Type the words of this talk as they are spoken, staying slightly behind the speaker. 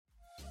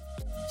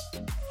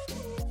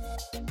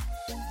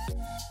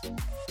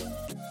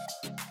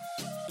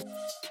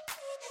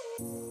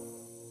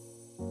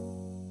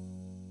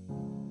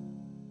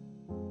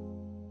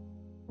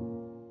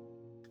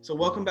So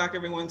welcome back,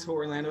 everyone, to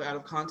Orlando Out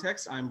of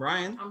Context. I'm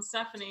Brian. I'm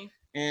Stephanie.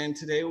 And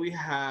today we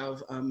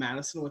have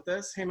Madison with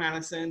us. Hey,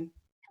 Madison.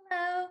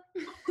 Hello.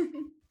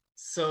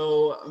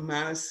 So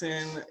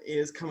Madison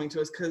is coming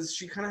to us because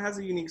she kind of has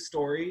a unique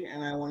story,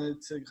 and I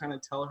wanted to kind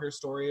of tell her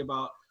story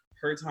about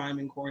her time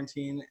in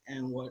quarantine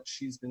and what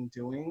she's been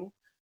doing.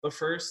 But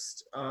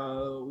first,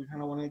 we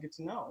kind of want to get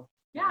to know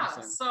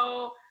Madison.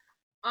 So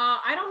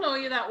I don't know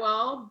you that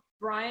well.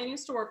 Brian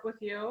used to work with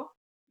you.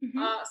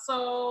 Mm-hmm.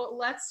 So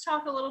let's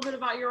talk a little bit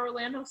about your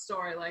Orlando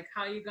story, like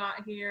how you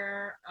got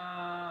here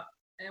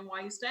and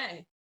why you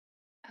stay.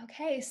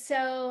 Okay,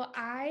 so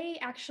I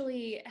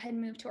actually had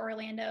moved to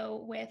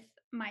Orlando with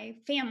my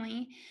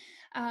family.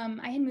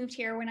 I had moved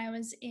here when I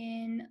was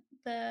in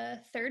the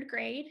 3rd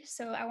grade.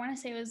 So I want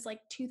to say it was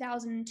like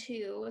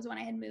 2002 was when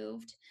I had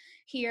moved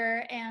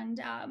here. And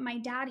my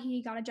dad,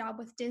 he got a job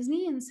with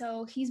Disney. And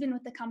so he's been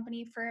with the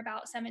company for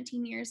about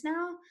 17 years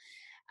now.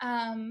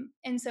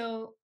 And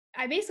so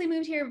I basically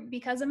moved here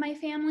because of my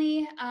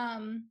family,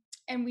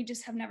 and we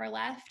just have never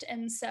left.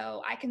 And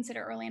so I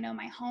consider Orlando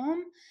my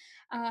home.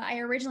 I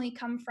originally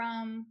come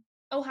from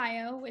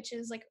Ohio, which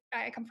is like,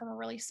 I come from a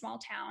really small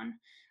town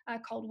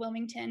called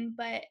Wilmington,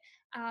 but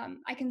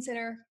I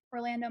consider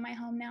Orlando my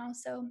home now.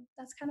 So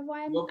that's kind of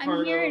why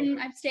I'm here and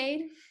I've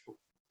stayed.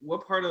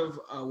 What part of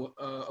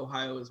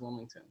Ohio is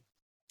Wilmington?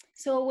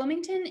 So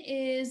Wilmington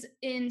is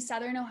in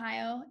southern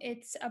Ohio.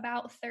 It's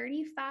about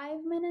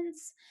 35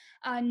 minutes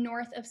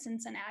north of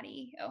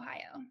Cincinnati,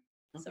 Ohio.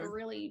 Okay. So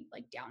really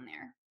like down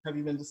there. Have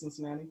you been to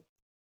Cincinnati?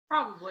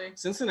 Probably.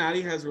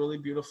 Cincinnati has really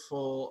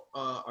beautiful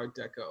Art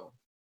Deco,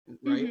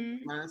 right?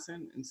 Mm-hmm.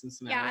 Madison and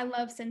Cincinnati. Yeah, I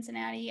love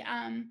Cincinnati.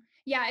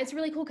 Yeah, it's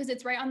really cool because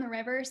it's right on the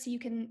river, so you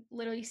can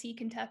literally see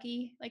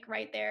Kentucky like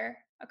right there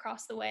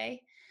across the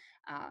way.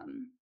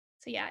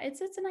 So yeah, it's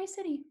a nice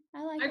city.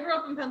 I grew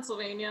up in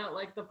Pennsylvania,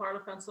 like the part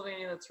of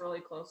Pennsylvania that's really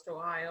close to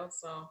Ohio.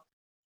 So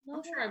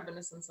I'm sure I've been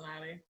to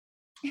Cincinnati.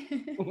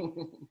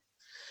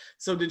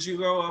 So did you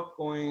grow up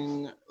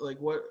going like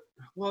what?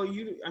 Well,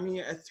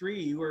 at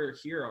 3 you were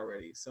here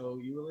already, so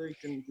you really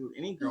didn't do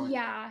any growing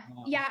up.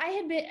 Yeah.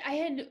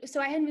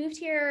 I had moved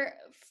here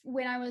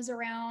when I was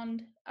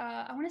around.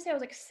 I want to say I was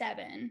like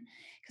 7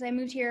 because I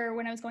moved here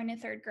when I was going to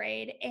 3rd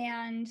grade,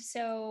 and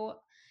so.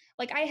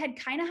 Like I had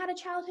kind of had a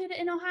childhood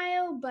in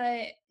Ohio,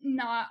 but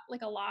not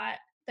like a lot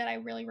that I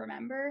really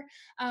remember.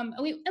 And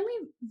we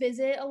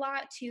visit a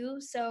lot too.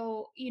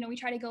 So, we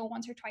try to go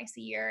once or twice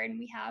a year, and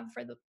we have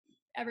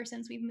ever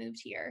since we've moved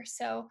here.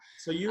 So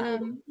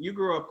you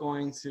grew up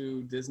going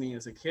to Disney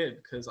as a kid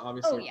because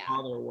obviously your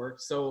father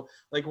worked. So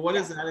like, what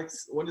is that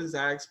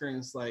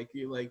experience like?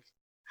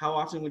 How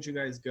often would you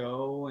guys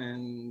go?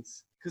 And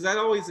because that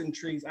always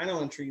intrigues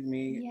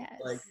me. Yes,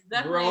 like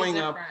growing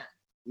up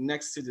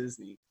next to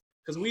Disney.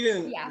 Because we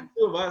didn't, the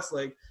two of us,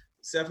 like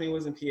Stephanie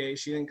was in PA,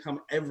 she didn't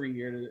come every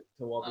year to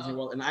Walt Disney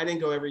World, and I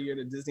didn't go every year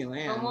to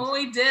Disneyland. But when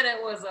we did,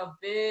 it was a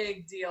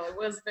big deal. It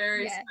was a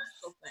very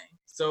special thing.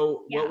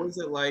 So what was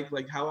it like?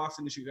 Like, how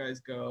often did you guys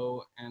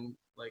go, and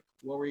like,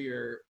 what were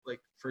your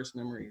like first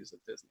memories of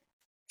Disney?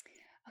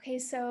 Okay,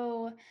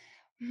 so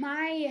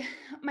my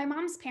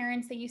mom's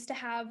parents, they used to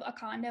have a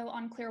condo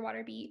on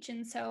Clearwater Beach,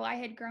 and so I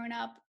had grown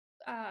up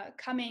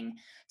coming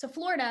to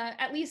Florida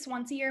at least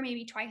once a year,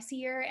 maybe twice a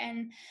year.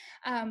 And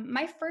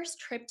my first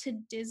trip to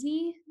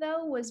Disney,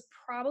 though, was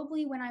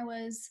probably when I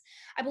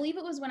believe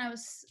it was when I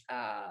was,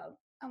 I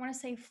want to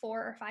say 4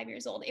 or 5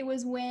 years old. It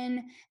was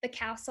when the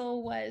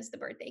castle was the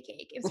birthday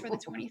cake. It was for the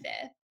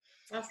 25th.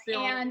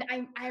 And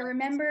I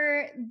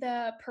remember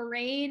the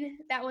parade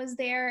that was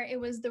there. It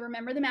was the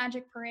Remember the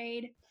Magic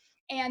parade.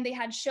 And they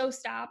had show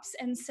stops,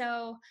 and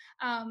so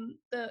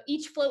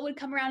each float would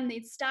come around and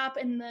they'd stop,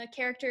 and the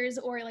characters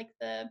or like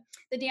the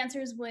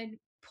dancers would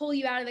pull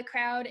you out of the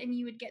crowd, and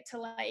you would get to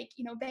like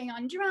bang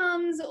on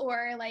drums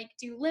or like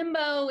do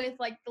limbo with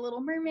like the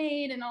Little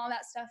Mermaid and all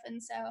that stuff. And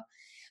so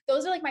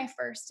those are like my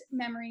first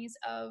memories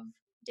of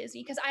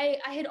Disney, because I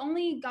had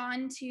only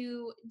gone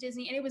to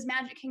Disney and it was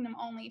Magic Kingdom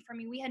only for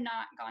me. We had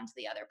not gone to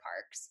the other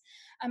parks,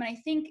 and I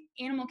think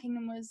Animal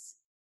Kingdom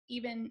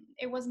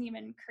it wasn't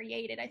even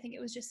created. I think it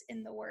was just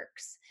in the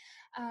works.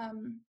 I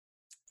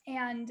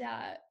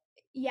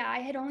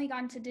had only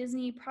gone to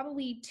Disney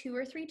probably 2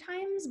 or 3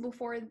 times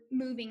before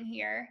moving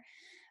here.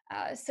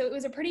 So it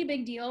was a pretty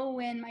big deal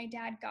when my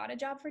dad got a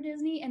job for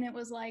Disney, and it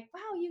was like,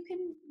 wow, you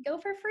can go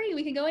for free.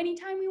 We can go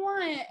anytime we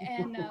want.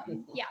 And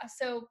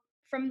so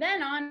from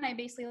then on, I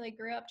basically like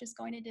grew up just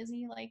going to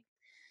Disney. Like,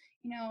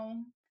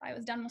 I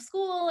was done with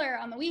school or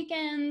on the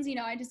weekends,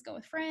 I just go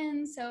with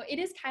friends. So it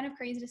is kind of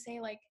crazy to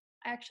say, like,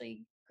 I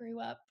actually grew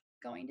up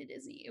going to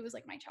Disney. It was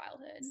like my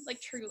childhood,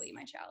 like truly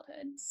my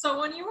childhood. So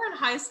when you were in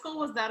high school,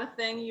 was that a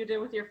thing you did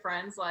with your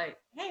friends? Like,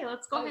 hey,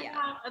 let's go hang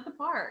out at the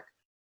park.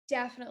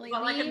 Definitely.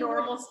 Was that like a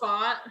normal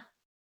spot?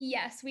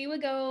 Yes, we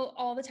would go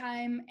all the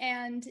time.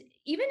 And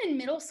even in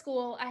middle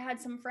school, I had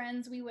some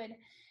friends, we would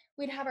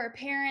we'd have our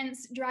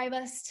parents drive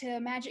us to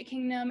Magic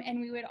Kingdom, and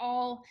we would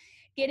all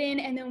get in,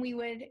 and then we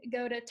would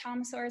go to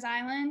Tom Sawyer's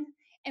Island,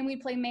 and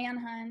we'd play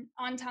Manhunt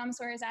on Tom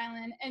Sawyer's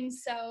Island. And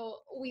so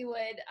we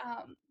would,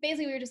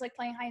 basically we were just like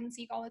playing hide and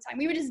seek all the time.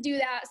 We would just do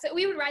that. So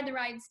we would ride the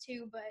rides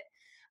too, but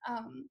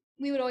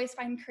we would always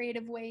find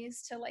creative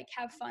ways to like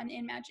have fun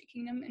in Magic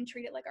Kingdom and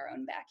treat it like our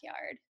own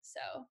backyard. So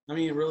I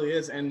mean, it really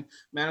is. And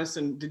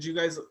Madison, did you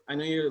guys, I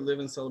know you live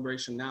in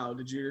Celebration now,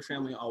 did your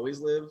family always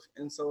live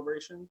in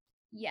Celebration?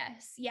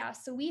 Yes, yeah.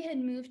 So we had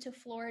moved to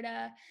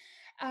Florida,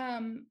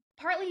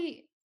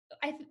 partly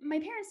my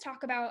parents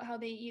talk about how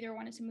they either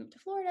wanted to move to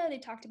Florida, they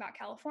talked about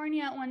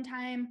California at one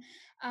time,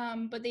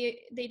 but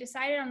they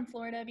decided on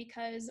Florida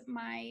because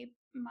my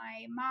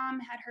mom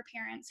had her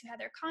parents who had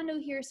their condo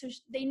here, so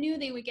they knew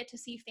they would get to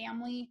see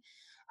family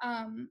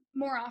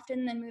more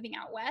often than moving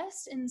out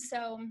west. And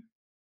so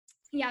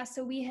yeah,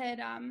 so we had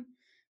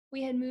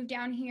moved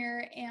down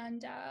here,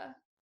 and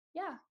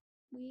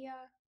we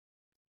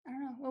I don't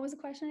know, what was the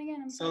question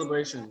again?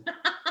 Celebration.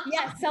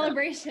 Yeah,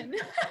 Celebration.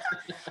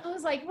 I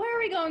was like, where are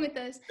we going with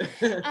this?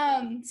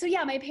 So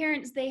yeah, my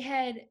parents, they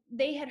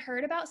had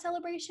heard about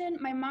Celebration.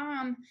 My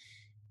mom,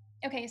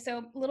 okay,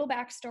 so little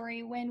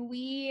backstory. When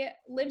we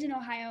lived in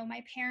Ohio,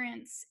 my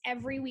parents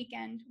every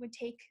weekend would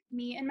take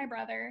me and my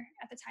brother,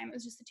 at the time it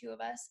was just the two of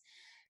us,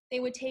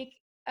 they would take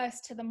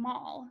us to the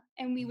mall,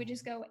 and we would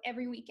just go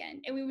every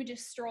weekend, and we would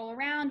just stroll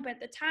around. But at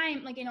the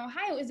time, like in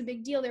Ohio, it was a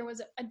big deal. There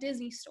was a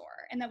Disney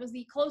store, and that was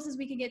the closest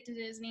we could get to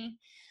Disney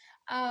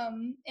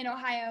in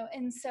Ohio.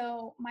 And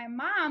so my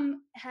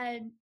mom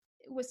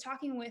was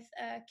talking with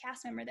a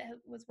cast member that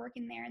was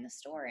working there in the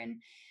store, and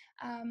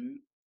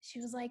she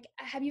was like,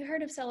 have you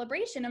heard of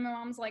Celebration? And my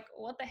mom's like,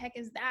 what the heck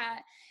is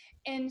that?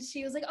 And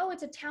she was like, oh,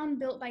 it's a town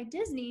built by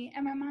Disney.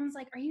 And my mom's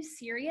like, are you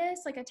serious?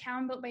 Like a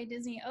town built by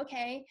Disney?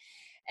 Okay.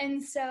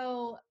 And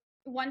so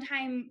one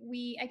time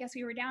I guess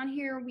we were down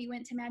here, we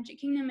went to Magic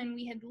Kingdom, and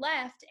we had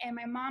left, and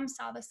my mom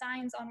saw the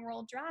signs on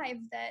World Drive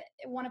that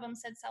one of them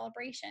said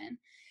Celebration.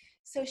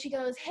 So she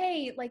goes,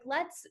 hey, like,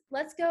 let's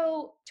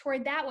go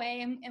toward that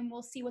way, and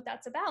we'll see what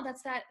that's about.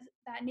 That's that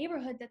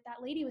neighborhood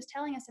that lady was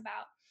telling us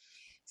about.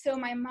 So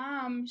my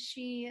mom,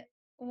 she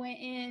went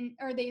in,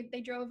 or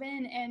they drove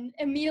in, and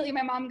immediately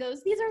my mom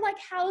goes, these are like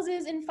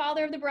houses in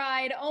Father of the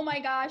Bride. Oh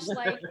my gosh,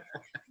 like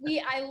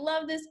I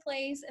love this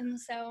place. And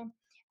so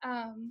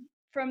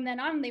from then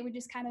on, they would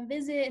just kind of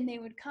visit, and they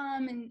would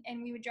come,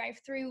 and we would drive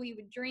through, we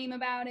would dream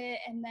about it.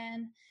 And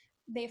then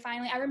they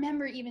finally, I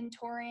remember even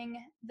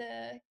touring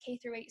the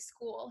K-8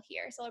 school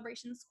here,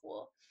 Celebration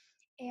School.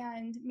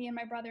 And me and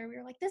my brother, we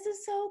were like, this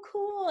is so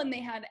cool. And they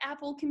had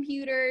Apple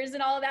computers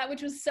and all of that,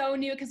 which was so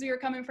new because we were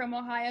coming from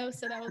Ohio.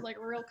 So that was like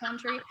real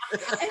country.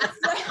 And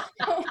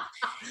so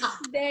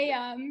they,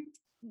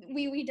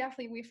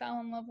 we fell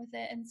in love with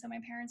it. And so my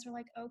parents were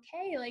like,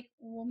 okay, like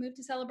we'll move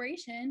to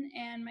Celebration.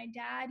 And my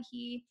dad,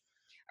 he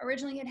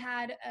originally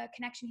had a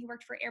connection. He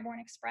worked for Airborne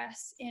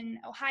Express in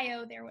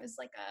Ohio. There was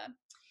like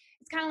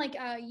it's kind of like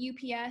a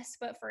UPS,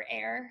 but for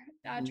air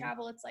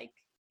travel. It's like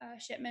a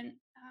shipment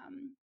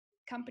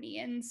company.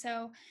 And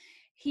so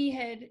he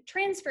had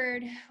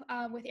transferred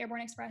with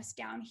Airborne Express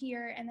down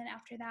here. And then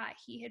after that,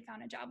 he had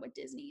found a job with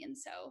Disney. And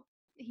so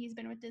he's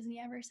been with Disney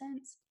ever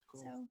since.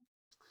 Cool. So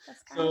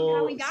that's kind of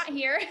how we got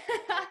here.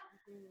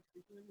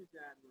 Speaking of your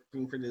dad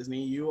working for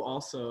Disney, you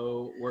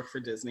also work for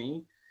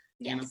Disney.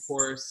 Yes. And of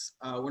course,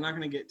 we're not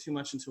going to get too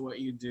much into what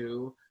you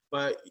do,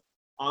 but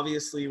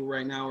obviously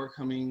right now we're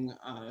coming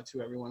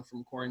to everyone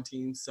from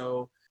quarantine.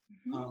 So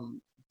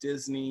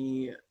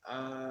Disney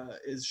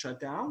is shut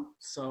down,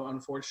 so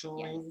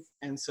unfortunately. Yes.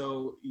 And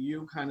so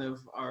you kind of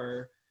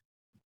are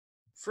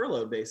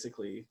furloughed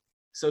basically.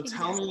 So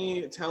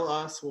exactly. Tell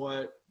us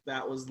what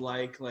that was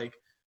like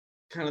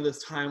kind of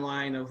this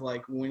timeline of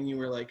like when you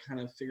were like kind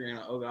of figuring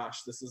out, oh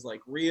gosh, this is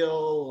like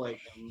real, like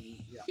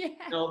yeah.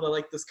 You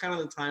know, this kind of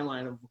the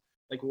timeline of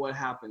like what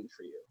happened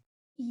for you.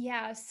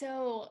 Yeah,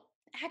 so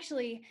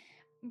actually,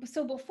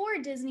 before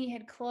Disney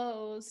had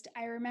closed,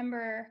 I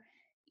remember,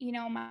 you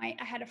know, I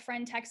had a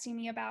friend texting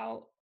me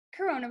about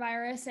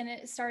coronavirus, and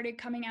it started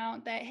coming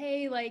out that,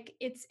 hey, like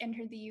it's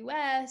entered the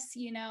US,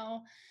 you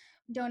know,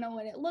 don't know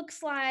what it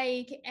looks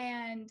like.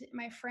 And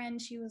my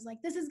friend, she was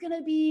like, this is going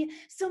to be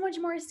so much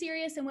more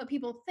serious than what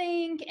people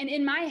think. And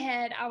in my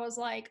head, I was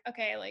like,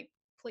 okay, like,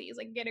 please,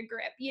 like get a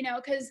grip, you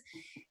know, because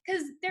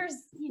there's,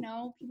 you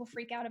know, people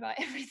freak out about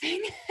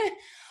everything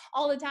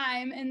all the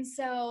time. And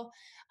so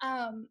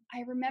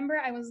I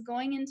remember I was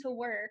going into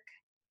work,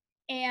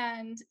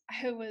 and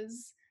I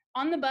was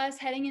on the bus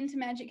heading into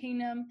Magic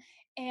Kingdom,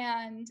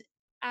 and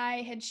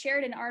I had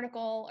shared an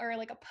article or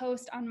like a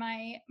post on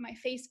my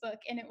Facebook,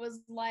 and it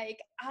was like,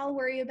 I'll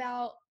worry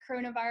about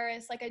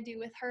coronavirus like I do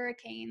with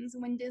hurricanes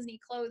when Disney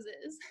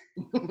closes.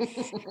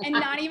 And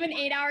not even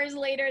 8 hours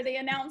later, they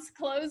announced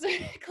closing.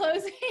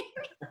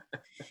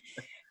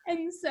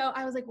 And so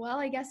I was like, well,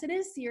 I guess it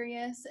is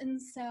serious. And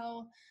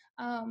so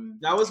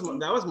that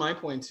was my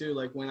point too.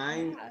 Like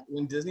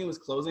when Disney was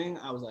closing,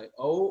 I was like,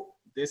 oh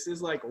this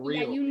is like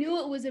real. Yeah, you knew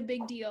it was a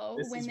big deal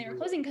when they were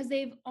closing, because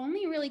they've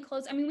only really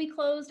closed. I mean, we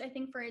closed, I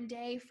think, for a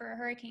day for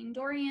Hurricane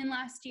Dorian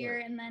last year,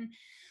 and then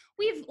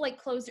we've like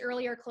closed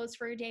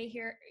for a day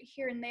here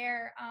and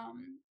there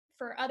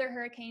for other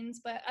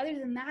hurricanes. But other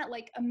than that,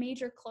 like a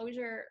major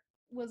closure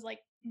was like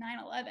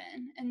 9/11,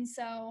 and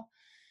so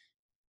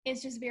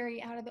it's just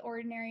very out of the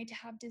ordinary to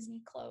have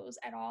Disney close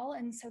at all.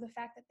 And so the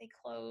fact that they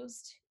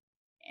closed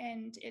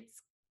and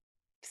it's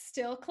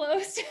still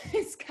closed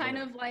is kind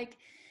of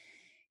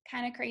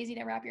crazy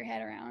to wrap your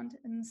head around.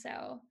 And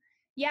so,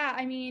 yeah,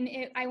 I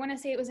mean, I want to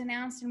say it was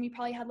announced and we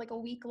probably had like a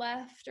week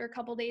left or a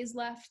couple days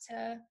left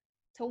to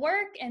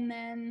work. And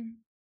then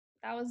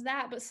that was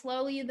that. But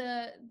slowly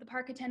the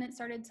park attendants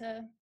started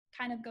to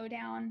kind of go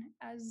down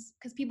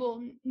because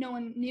no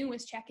one new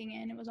was checking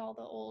in. It was all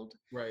the old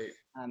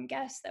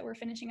guests that were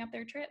finishing up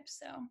their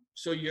trips.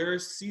 So your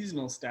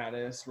seasonal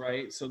status,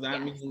 right? So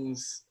that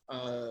means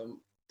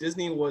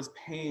Disney was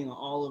paying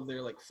all of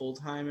their like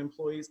full-time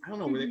employees. I don't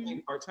know, were they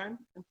paying part-time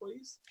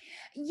employees?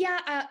 Yeah,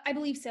 I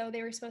believe so.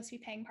 They were supposed to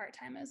be paying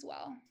part-time as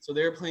well. So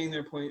they were paying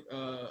their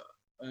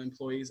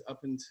employees up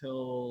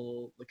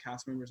until the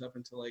cast members up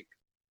until like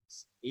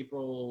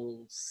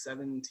April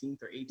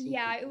 17th or 18th.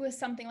 Yeah, it was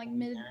something like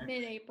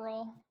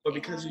mid-April. But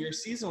because of your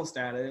seasonal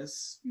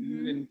status,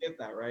 you didn't get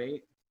that,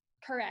 right?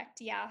 Correct.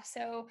 Yeah.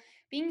 So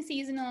being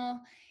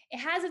seasonal, it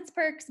has its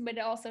perks, but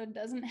it also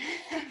doesn't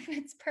have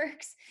its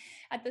perks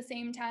at the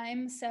same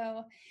time.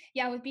 So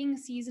yeah, with being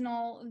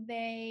seasonal,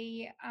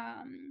 they,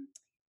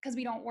 because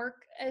we don't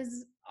work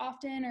as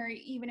often, or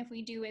even if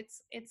we do,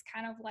 it's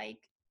kind of like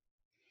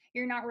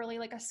you're not really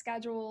like a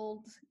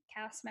scheduled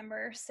cast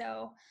member.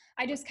 So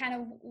I just kind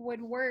of would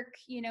work,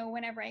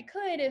 whenever I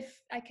could,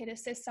 if I could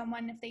assist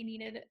someone if they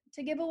needed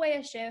to give away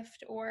a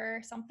shift or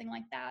something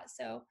like that.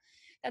 So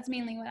that's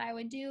mainly what I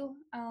would do.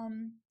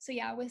 So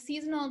yeah, with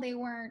seasonal, they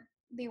weren't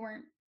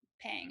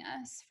paying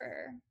us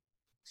for.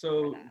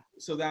 So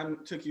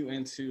that took you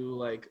into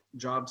like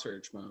job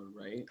search mode,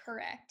 right?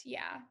 Correct.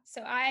 Yeah.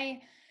 So I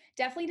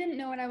definitely didn't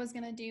know what I was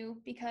going to do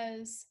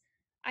because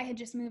I had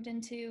just moved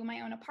into my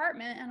own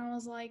apartment and I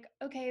was like,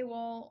 okay,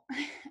 well,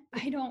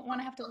 I don't want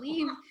to have to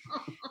leave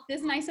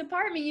this nice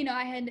apartment.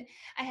 I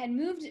had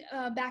moved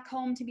back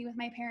home to be with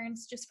my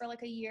parents just for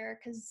like a year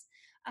because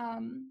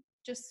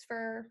just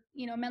for,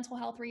 mental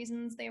health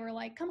reasons. They were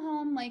like, come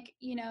home, like,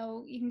 you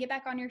can get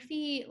back on your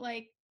feet,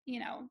 like,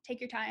 take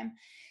your time.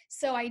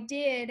 So I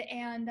did.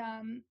 And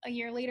a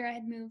year later, I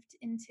had moved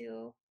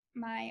into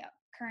my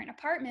current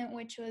apartment,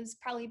 which was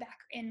probably back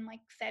in like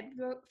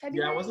February.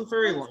 Yeah, it wasn't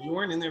very long. You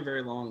weren't in there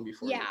very long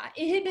before. Yeah,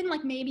 it had been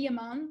like maybe a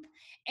month.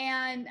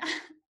 And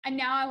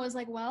now I was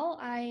like, well,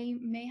 I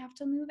may have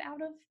to move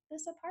out of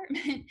this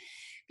apartment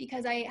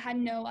because I had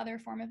no other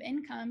form of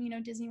income.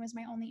 Disney was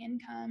my only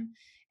income.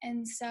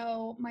 And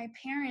so my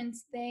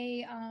parents,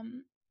 they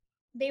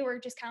were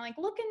just kind of like,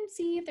 look and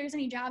see if there's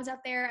any jobs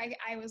out there.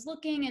 I was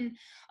looking, and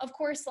of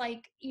course,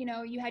 like,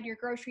 you had your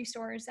grocery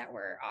stores that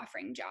were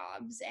offering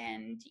jobs,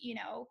 and,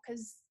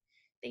 because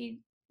they,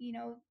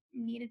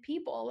 needed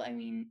people. I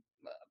mean,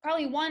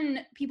 probably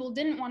one, people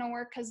didn't want to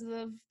work because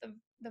of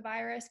the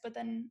virus, but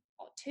then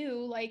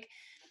two, like,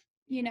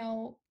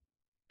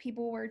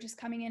 people were just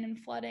coming in and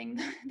flooding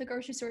the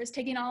grocery stores,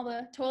 taking all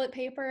the toilet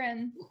paper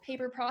and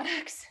paper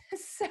products.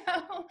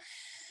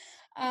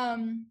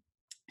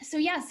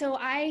 So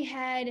I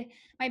had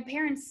my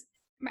parents,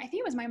 I think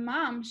it was my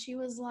mom, she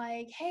was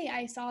like, hey,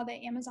 I saw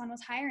that Amazon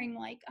was hiring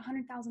like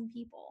 100,000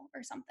 people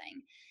or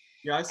something.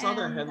 Yeah, I saw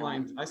that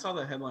headline. I saw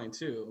that headline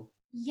too.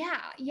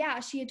 Yeah.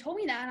 She had told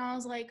me that, and I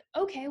was like,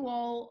 okay,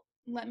 well,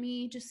 let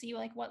me just see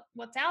like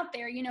what's out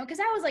there, because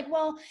I was like,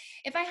 well,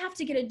 if I have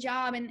to get a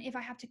job and if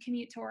I have to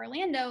commute to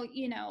Orlando,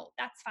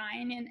 that's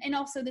fine. And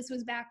also this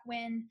was back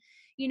when,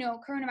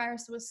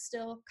 coronavirus was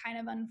still kind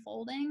of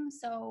unfolding.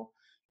 So,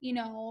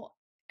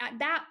 at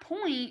that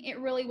point, it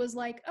really was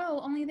like, oh,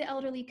 only the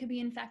elderly could be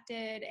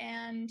infected.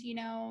 And,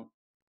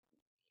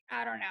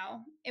 I don't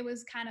know, it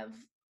was kind of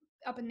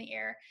up in the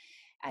air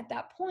at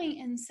that point.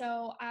 And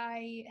so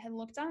I had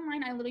looked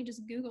online. I literally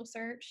just Google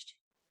searched,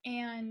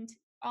 and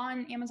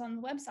on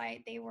Amazon's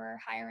website, they were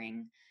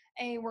hiring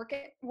a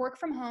work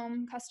from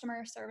home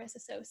customer service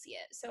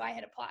associate. So I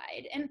had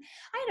applied, and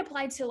I had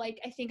applied to like,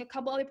 I think a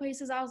couple other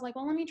places. I was like,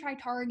 well, let me try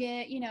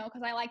Target,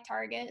 cause I like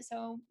Target.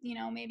 So,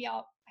 maybe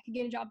I could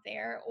get a job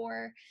there.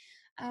 Or,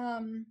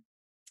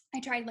 I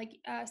tried like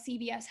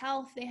CVS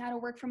Health. They had a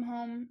work from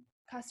home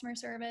customer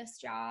service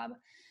job.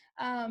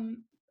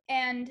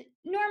 And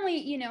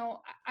normally,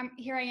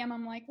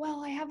 I'm like,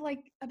 well, I have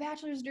like a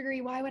bachelor's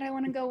degree. Why would I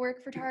want to go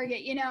work for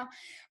Target,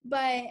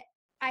 But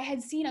I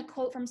had seen a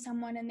quote from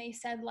someone, and they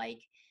said like,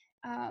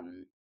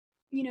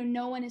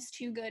 no one is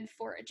too good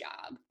for a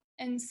job.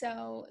 And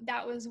so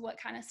that was what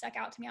kind of stuck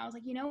out to me. I was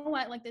like, you know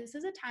what, like, this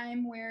is a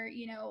time where,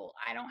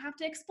 I don't have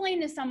to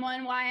explain to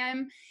someone why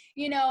I'm,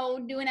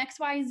 doing X,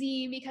 Y,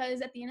 Z,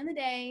 because at the end of the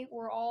day,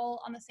 we're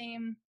all on the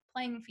same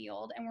playing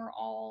field and we're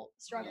all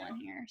struggling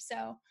here.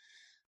 So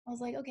I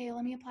was like, okay,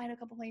 let me apply to a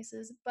couple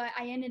places. But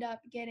I ended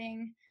up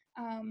getting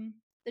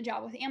the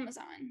job with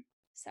Amazon.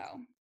 So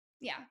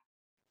yeah.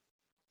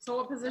 So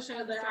what position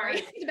did they hire?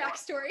 Sorry, the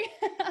backstory.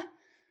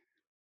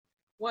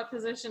 What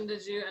position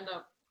did you end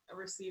up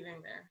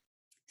receiving there?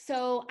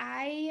 So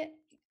I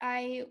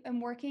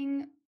am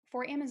working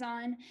for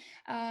Amazon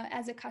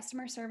as a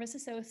customer service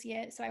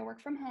associate. So I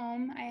work from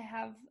home. I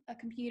have a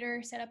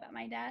computer set up at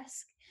my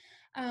desk.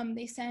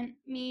 They sent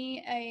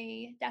me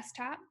a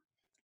desktop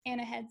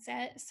and a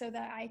headset so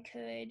that I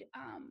could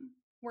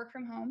work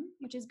from home,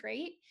 which is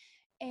great.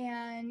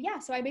 And yeah,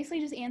 so I basically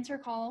just answer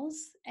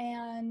calls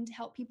and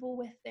help people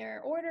with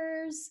their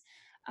orders,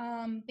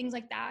 things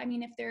like that. I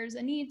mean, if there's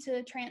a need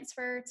to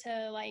transfer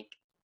to like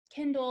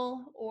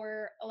Kindle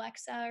or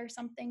Alexa or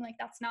something, like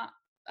that's not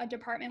a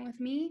department with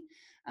me.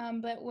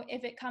 But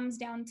if it comes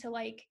down to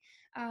like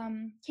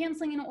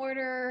canceling an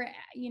order,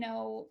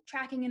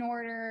 tracking an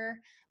order,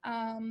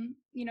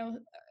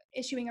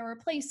 issuing a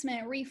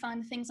replacement,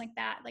 refund, things like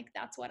that, like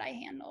that's what I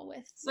handle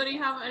with. So do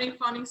you have any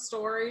funny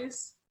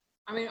stories?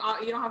 I mean,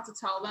 you don't have to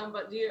tell them,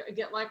 but do you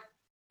get like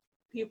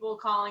people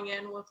calling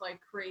in with like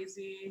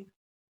crazy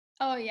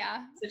Oh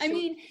yeah.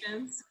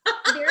 situations?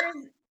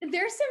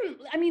 There's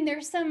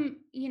some,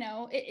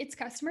 it's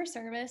customer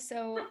service.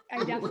 So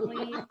I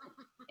definitely,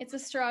 it's a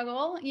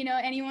struggle,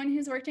 anyone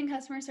who's worked in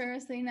customer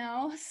service, they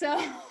know.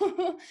 So,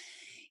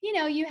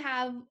 you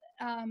have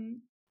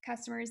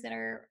customers that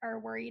are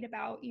worried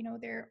about,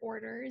 their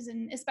orders,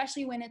 and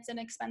especially when it's an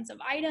expensive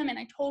item. And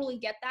I totally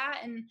get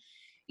that. And,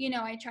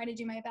 I try to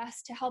do my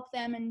best to help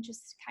them and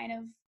just kind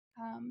of,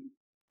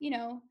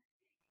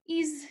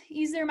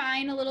 ease their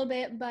mind a little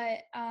bit. But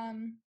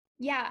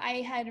yeah,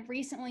 I had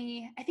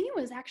recently, I think it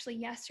was actually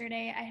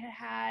yesterday, I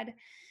had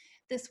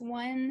this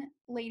one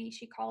lady,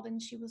 she called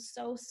and she was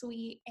so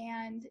sweet,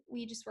 and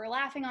we just were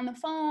laughing on the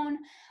phone,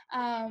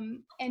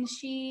 and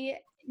she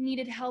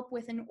needed help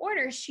with an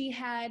order. She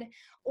had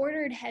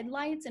ordered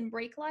headlights and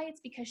brake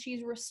lights because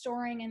she's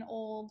restoring an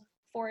old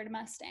Ford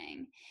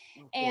Mustang.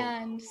 Oh, cool.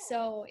 And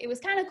so it was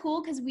kind of cool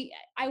because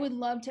I would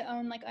love to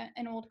own like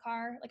an old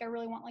car. Like I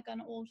really want like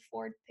an old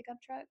Ford pickup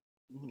truck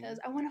because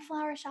I want a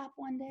flower shop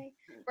one day.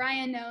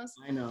 Brian knows.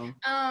 I know.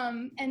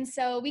 And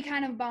so we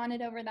kind of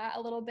bonded over that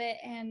a little bit,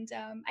 and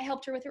I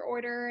helped her with her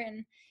order,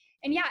 and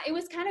yeah, it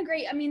was kind of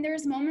great. I mean,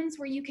 there's moments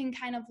where you can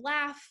kind of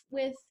laugh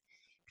with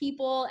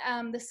people.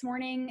 This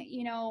morning,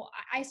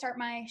 I start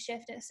my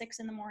shift at 6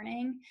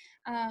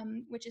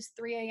 a.m, which is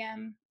 3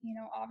 a.m,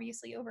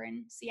 obviously over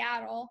in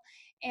Seattle.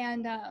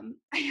 And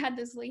I had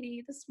this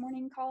lady this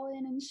morning call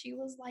in, and she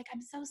was like,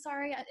 I'm so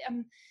sorry.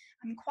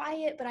 I'm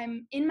quiet, but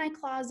I'm in my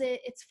closet.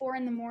 It's 4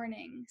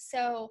 a.m.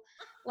 So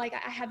like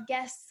I have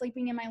guests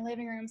sleeping in my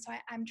living room. So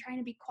I'm trying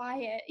to be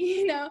quiet,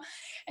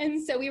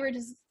 And so we were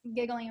just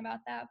giggling about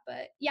that.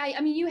 But yeah,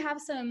 I mean, you have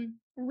some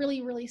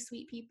really, really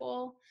sweet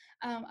people.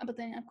 But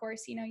then of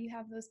course, you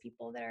have those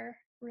people that are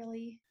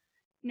really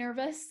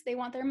nervous. They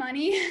want their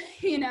money,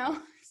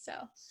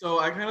 So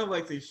I kind of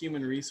like the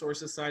human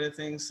resources side of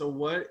things. So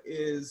what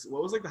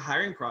was like the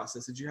hiring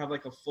process? Did you have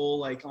like a full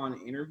like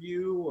on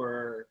interview,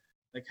 or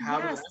like how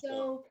did that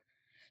go?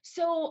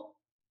 So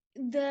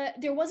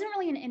there wasn't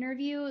really an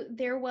interview.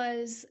 There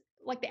was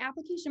like the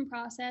application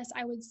process,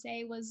 I would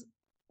say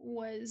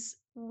was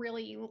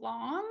really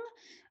long.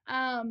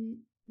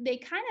 They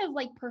kind of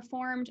like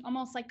performed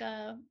almost like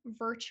a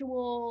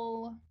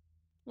virtual,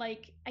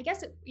 like I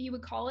guess you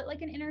would call it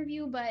like an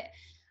interview, but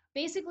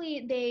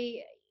basically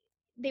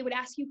they would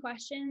ask you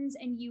questions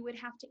and you would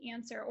have to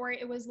answer, or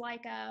it was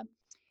like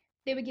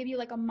they would give you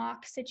like a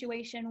mock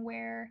situation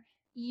where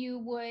you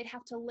would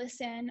have to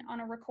listen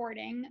on a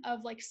recording of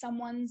like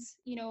someone's,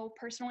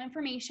 personal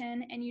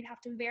information, and you'd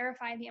have to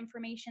verify the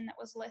information that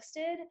was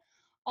listed,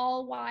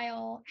 all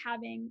while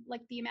having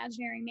like the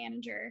imaginary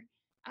manager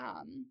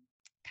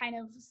kind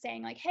of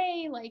saying like,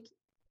 hey, like,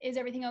 is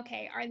everything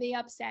okay? Are they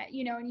upset? And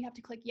you have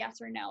to click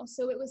yes or no.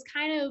 So it was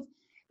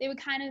they would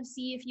kind of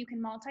see if you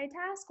can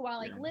multitask while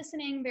like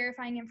listening,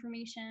 verifying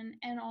information,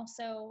 and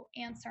also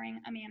answering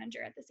a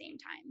manager at the same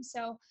time.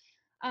 So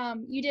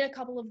you did a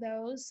couple of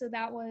those. So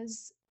that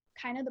was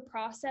kind of the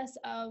process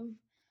of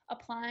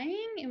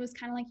applying. It was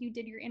kind of like you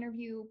did your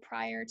interview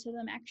prior to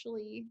them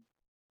actually,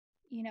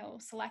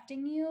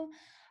 selecting you.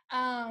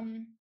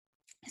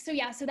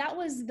 So that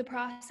was the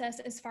process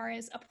as far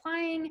as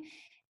applying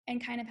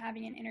and kind of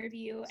having an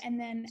interview. And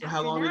then so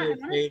how long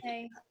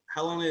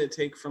did it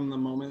take from the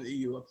moment that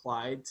you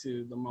applied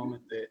to the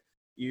moment that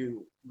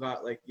you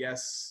got like,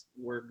 yes,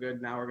 we're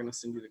good, now we're going to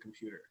send you the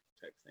computer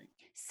type thing?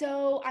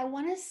 So I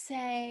want to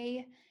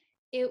say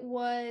it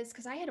was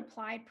because I had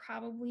applied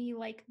probably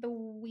like the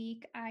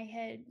week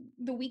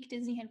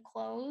Disney had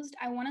closed.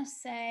 I want to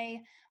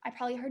say I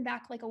probably heard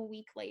back like a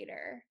week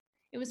later.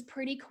 It was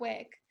pretty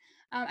quick.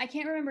 I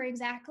can't remember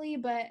exactly,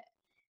 but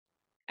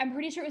I'm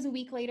pretty sure it was a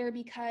week later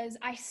because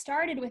I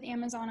started with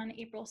Amazon on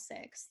April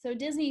 6th. So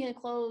Disney had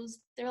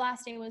closed, their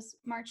last day was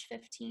March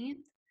 15th.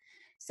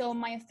 So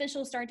my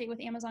official start date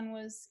with Amazon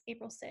was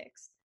April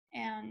 6th.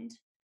 And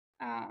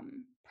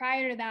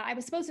prior to that, I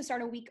was supposed to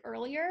start a week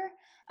earlier,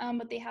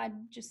 but they had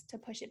just to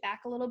push it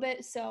back a little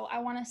bit. So I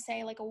want to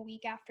say like a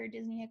week after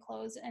Disney had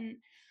closed, and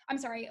I'm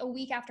sorry, a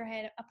week after I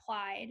had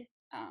applied,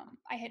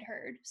 I had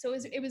heard. So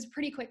it was a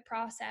pretty quick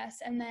process.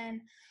 And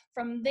then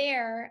from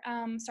there,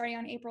 starting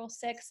on April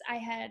 6th, I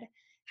had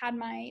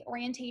my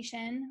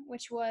orientation,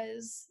 which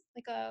was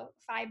like a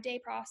 5-day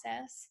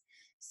process.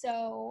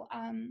 So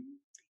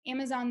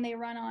Amazon, they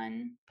run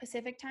on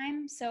Pacific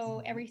time.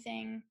 So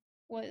everything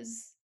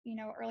was,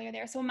 earlier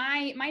there. So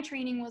my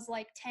training was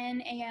like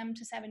 10 a.m.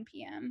 to 7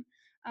 p.m.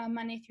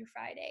 Monday through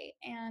Friday.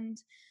 And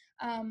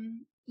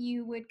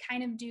you would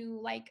kind of do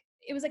like,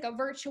 it was like a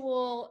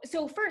virtual.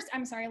 So first,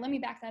 I'm sorry, let me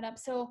back that up.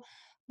 So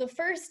the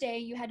first day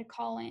you had to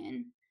call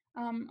in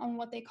on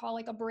what they call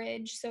like a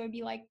bridge. So it'd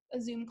be like a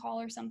Zoom call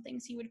or something.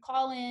 So you would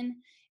call in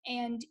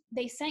and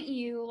they sent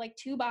you like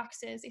 2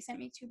 boxes. They sent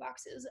me 2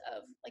 boxes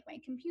of like my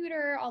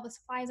computer, all the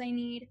supplies I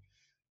need,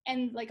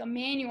 and like a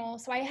manual.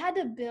 So I had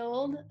to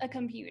build a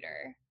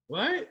computer.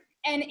 What?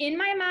 And in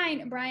my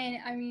mind, Brian,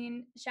 I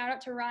mean, shout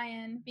out to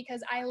Ryan,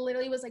 because I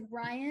literally was like,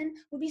 Ryan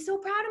would be so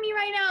proud of me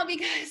right now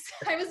because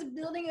I was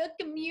building a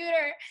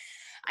computer.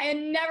 I had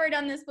never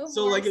done this before.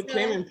 So like it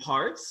came in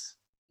parts?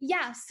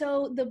 Yeah.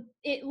 So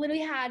it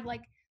literally had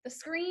like the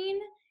screen,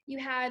 you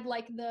had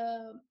like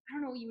I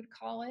don't know what you would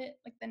call it,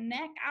 like the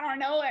neck. I don't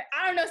know,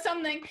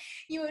 something.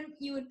 You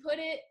would put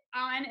it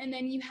on, and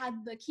then you had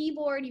the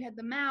keyboard, you had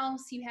the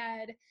mouse, you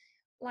had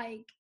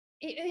like,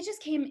 it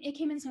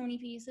came in so many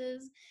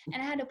pieces,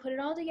 and I had to put it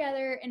all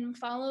together and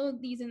follow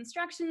these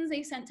instructions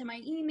they sent to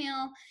my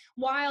email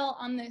while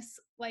on this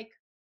like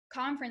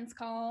conference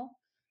call.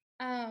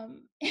 That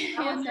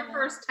was your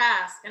first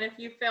task, and if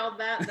you failed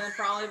that, then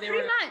probably they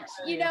pretty much,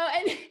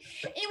 and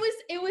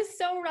it was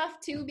so rough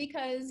too,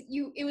 because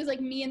it was like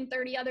me and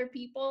 30 other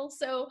people.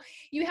 So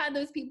you had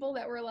those people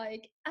that were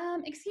like,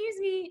 excuse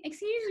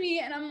me,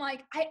 and I'm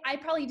like, I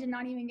probably did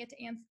not even get to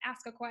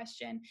ask a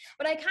question,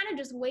 but I kind of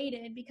just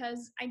waited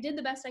because I did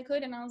the best I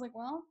could, and I was like,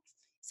 well,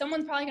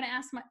 someone's probably going to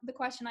ask the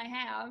question I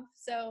have.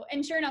 So,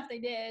 and sure enough, they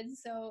did.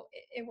 So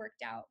it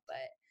worked out, but.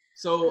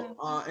 So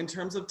in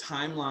terms of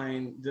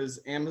timeline,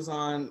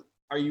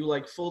 are you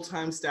like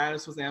full-time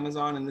status with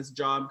Amazon and this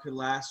job could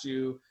last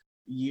you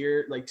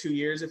 2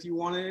 years if you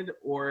wanted,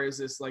 or is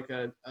this like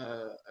a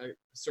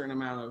certain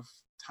amount of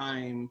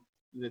time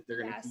that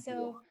they're going to keep you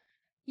on?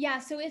 Yeah,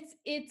 so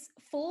it's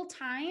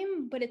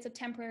full-time, but it's a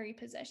temporary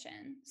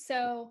position.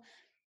 So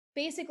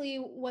basically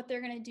what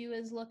they're going to do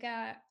is look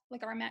at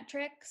like our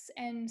metrics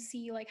and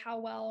see like how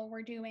well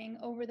we're doing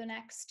over the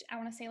next, I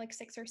want to say like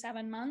 6 or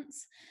 7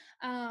 months.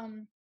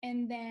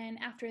 And then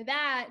after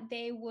that,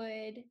 they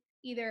would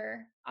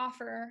either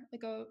offer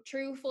like a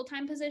true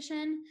full-time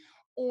position,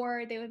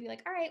 or they would be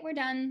like, all right, we're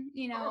done.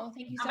 Thank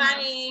you so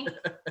much.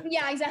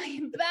 Yeah,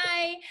 exactly.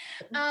 Bye.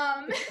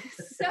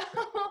 So,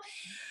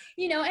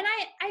 and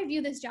I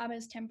view this job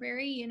as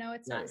temporary.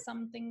 It's not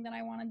something that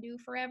I want to do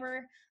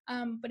forever.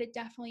 But it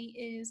definitely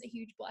is a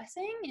huge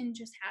blessing in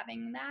just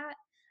having that.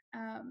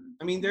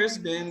 I mean, there's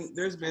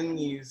been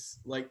these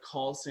like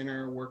call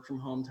center, work from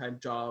home type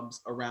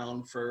jobs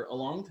around for a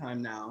long time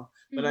now,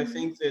 but I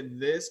think that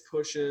this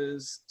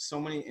pushes so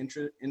many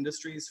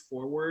industries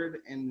forward,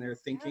 and they're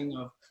thinking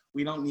of,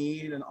 we don't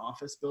need an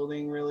office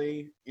building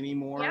really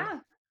anymore. Yeah.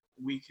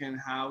 We can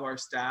have our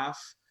staff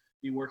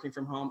be working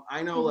from home.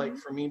 I know, like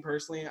for me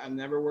personally, I've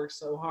never worked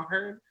so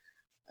hard.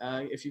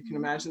 If you can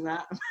imagine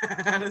that,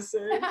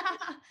 Madison.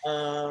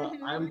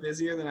 I'm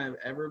busier than I've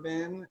ever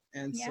been.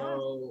 And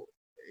so,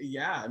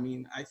 I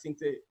mean, I think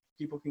that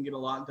people can get a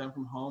lot done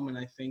from home. And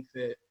I think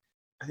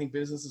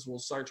businesses will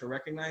start to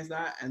recognize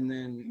that, and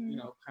then,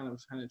 kind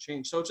of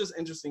change. So it's just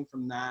interesting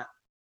from that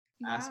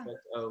aspect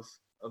of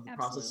the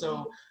process.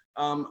 So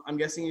I'm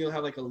guessing you'll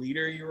have like a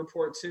leader you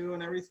report to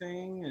and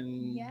everything.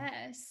 And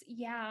yes.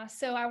 Yeah.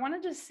 So I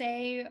wanted to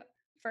say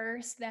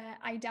first that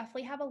I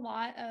definitely have a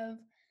lot of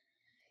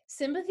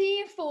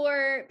sympathy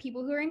for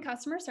people who are in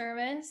customer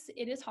service.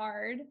 It is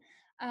hard.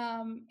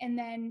 And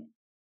then,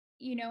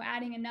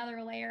 adding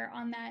another layer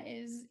on that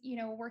is,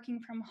 working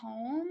from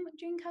home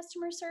doing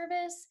customer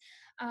service,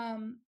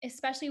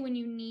 especially when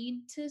you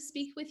need to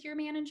speak with your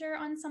manager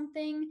on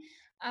something,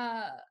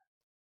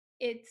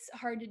 it's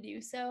hard to do.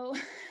 So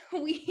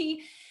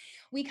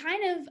we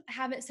kind of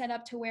have it set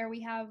up to where we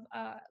have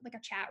like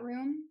a chat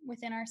room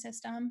within our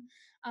system.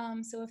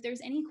 So if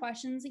there's any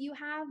questions that you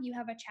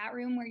have a chat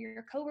room where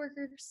your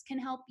coworkers can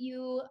help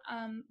you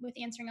with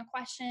answering a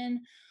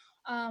question.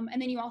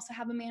 And then you also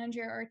have a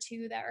manager or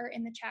 2 that are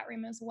in the chat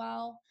room as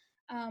well.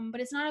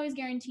 But it's not always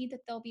guaranteed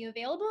that they'll be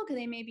available because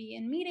they may be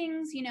in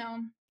meetings,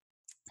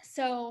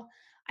 So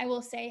I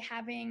will say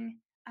having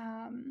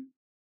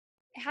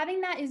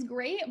that is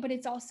great, but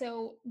it's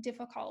also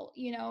difficult.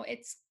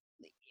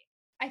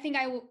 I think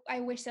I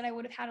wish that I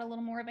would have had a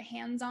little more of a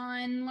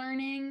hands-on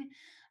learning,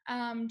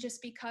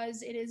 just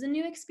because it is a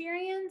new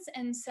experience.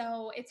 And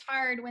so it's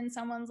hard when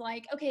someone's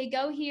like, okay,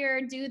 go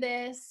here, do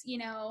this,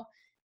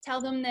 tell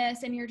them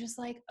this. And you're just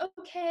like,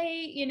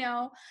 okay,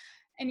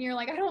 and you're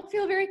like, I don't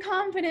feel very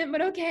confident,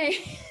 but okay.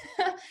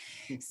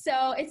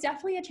 So it's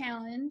definitely a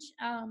challenge.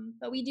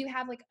 But we do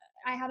have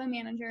I have a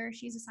manager,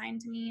 she's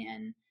assigned to me,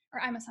 or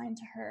I'm assigned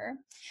to her.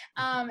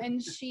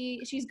 And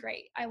she's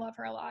great. I love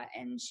her a lot,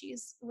 and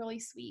she's really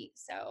sweet.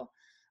 So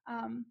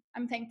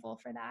I'm thankful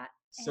for that.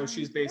 So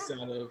she's based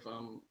out of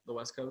the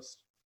West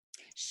Coast?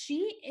 She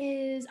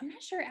is, I'm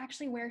not sure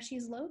actually where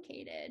she's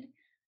located.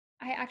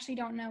 I actually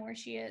don't know where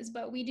she is,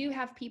 but we do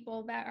have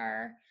people that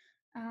are,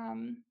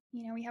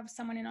 we have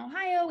someone in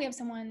Ohio, we have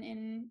someone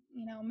in,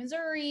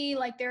 Missouri,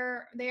 like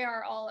they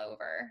are all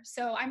over.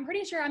 So I'm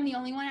pretty sure I'm the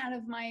only one out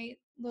of my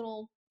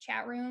little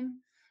chat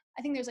room.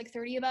 I think there's like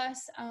 30 of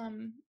us.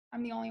 I'm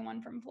the only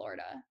one from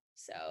Florida.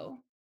 So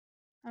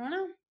I don't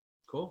know.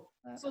 Cool.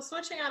 So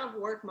switching out of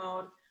work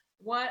mode,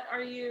 what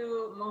are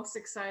you most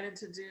excited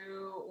to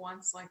do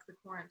once like the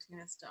quarantine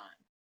is done?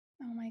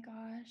 Oh my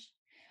gosh.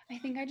 I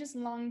think I just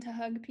long to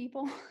hug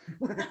people.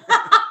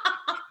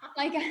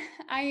 Like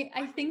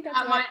I think that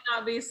might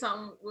not be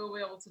something we'll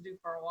be able to do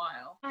for a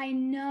while. I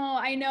know,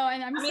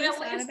 and I'm so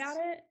sad about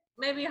it.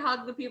 Maybe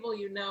hug the people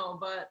you know,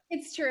 but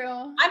it's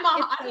true.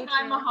 I think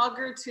I'm a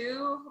hugger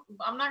too.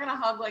 I'm not gonna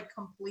hug like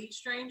complete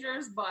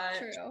strangers, but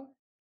true.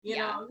 You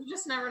know, you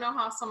just never know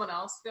how someone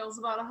else feels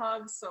about a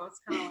hug, so it's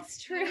kind of like,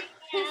 it's true.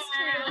 It's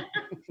true.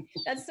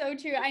 That's so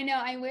true. I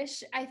know.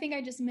 I think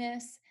I just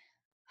miss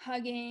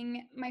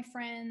hugging my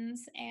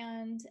friends,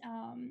 and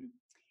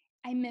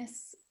I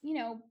miss,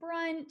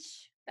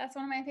 brunch. That's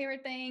one of my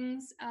favorite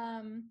things.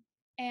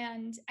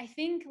 And I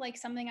think like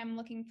something I'm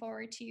looking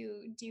forward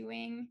to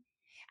doing,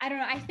 I don't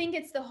know, I think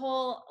it's the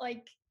whole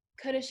like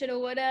coulda, shoulda,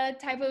 woulda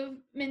type of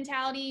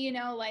mentality,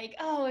 like,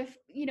 oh, if,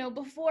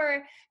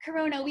 before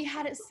Corona, we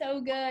had it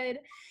so good.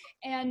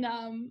 And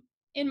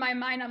in my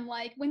mind, I'm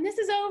like, when this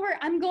is over,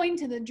 I'm going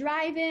to the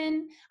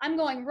drive-in, I'm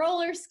going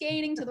roller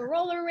skating to the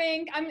roller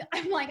rink.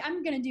 I'm like,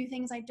 I'm going to do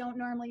things I don't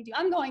normally do.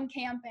 I'm going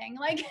camping.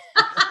 Like,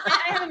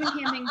 I haven't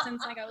been camping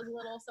since like I was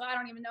little, so I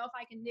don't even know if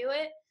I can do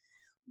it.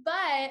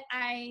 But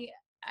I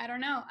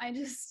don't know.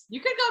 You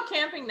could go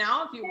camping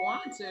now if you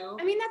wanted to.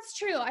 I mean, that's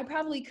true. I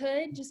probably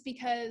could, just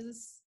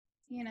because,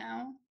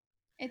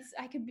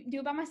 I could do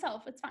it by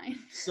myself. It's fine.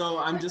 So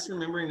I'm just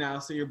remembering now.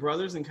 So your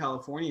brother's in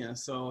California.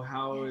 So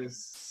how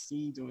is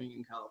he doing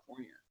in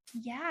California?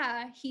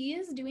 Yeah, he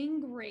is doing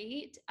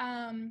great.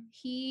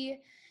 He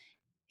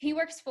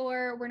works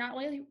for We're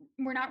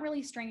Not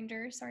Really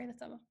Strangers. Sorry,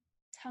 that's a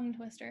tongue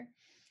twister.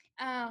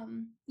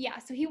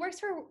 So he works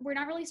for We're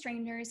Not Really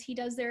Strangers. He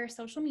does their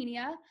social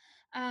media,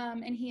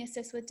 and he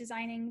assists with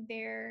designing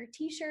their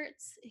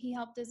t-shirts. He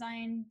helped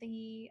design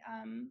the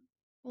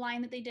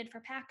line that they did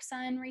for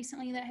PacSun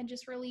recently that had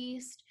just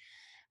released.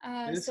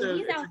 So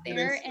he's out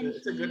there, and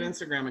it's a good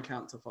Instagram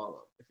account to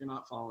follow if you're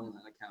not following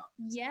that account.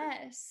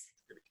 Yes.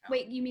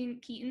 Wait, you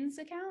mean Keaton's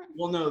account?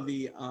 Well, no,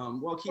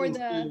 Keaton's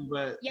too,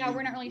 but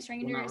We're Not Really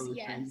Strangers.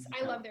 Yes,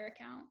 I love their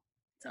account.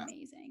 It's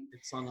amazing.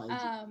 It's on IG.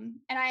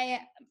 And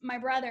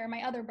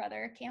my other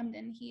brother,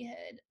 Camden, he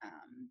had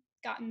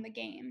gotten the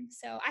game.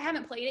 So I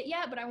haven't played it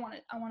yet, but I want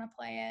to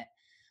play it.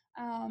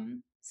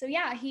 So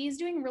yeah, he's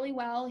doing really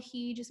well.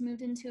 He just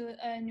moved into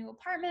a new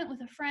apartment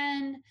with a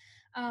friend,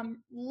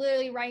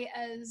 literally right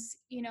as,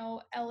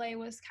 LA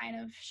was kind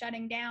of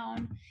shutting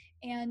down.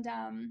 And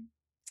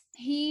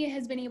he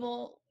has been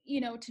able,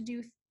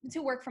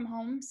 to work from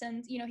home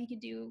since, he could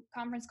do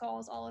conference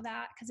calls, all of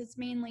that, because it's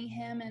mainly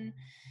him. And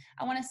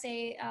I want to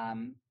say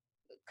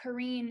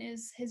Kareen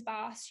is his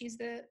boss. She's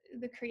the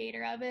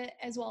creator of it,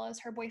 as well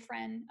as her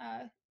boyfriend.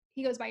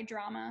 He goes by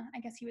Drama. I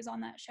guess he was on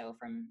that show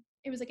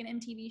it was like an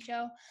MTV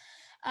show.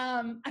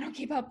 I don't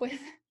keep up with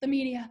the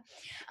media.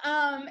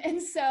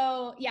 And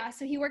so,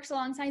 so he works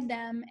alongside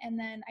them. And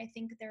then I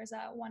think there's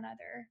one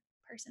other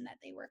person that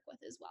they work with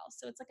as well.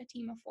 So it's like a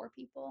team of 4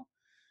 people.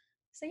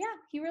 So yeah,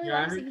 he really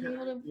likes to be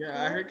able to.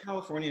 Yeah, I heard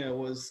California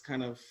was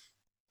kind of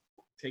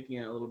taking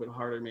it a little bit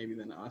harder maybe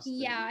than us.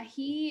 Yeah,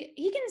 he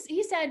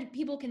said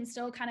people can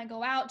still kind of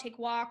go out, take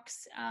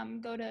walks,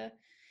 go to,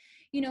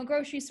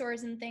 grocery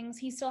stores and things.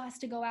 He still has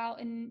to go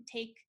out and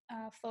take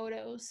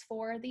photos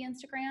for the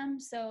Instagram.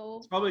 So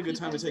it's probably a good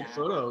time to take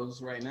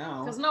photos right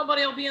now, because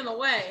nobody will be in the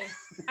way.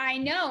 I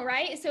know,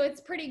 right? So it's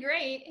pretty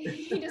great.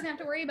 He doesn't have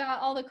to worry about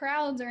all the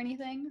crowds or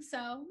anything.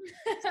 So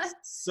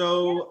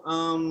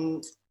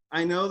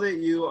I know that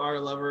you are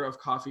a lover of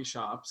coffee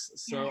shops.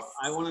 So yes.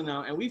 I want to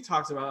know, and we've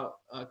talked about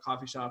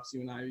coffee shops,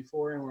 you and I,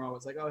 before, and we're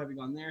always like, oh, have you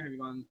gone there? Have you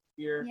gone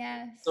here?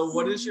 Yes. So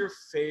what is your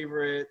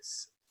favorite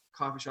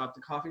coffee shop,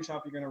 the coffee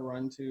shop you're going to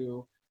run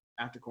to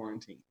after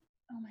quarantine?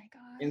 Oh my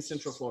gosh. In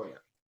Central Florida.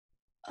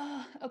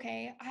 Oh,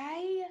 okay.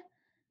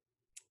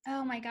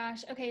 Oh my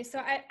gosh. Okay.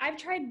 So I've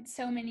tried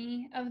so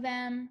many of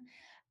them.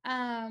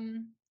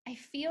 I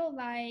feel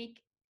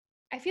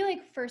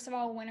like first of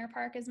all, Winter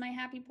Park is my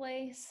happy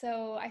place.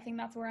 So I think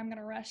that's where I'm going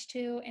to rush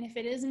to. And if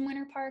it is in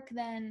Winter Park,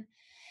 then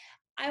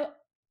I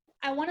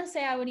want to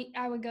say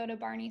I would go to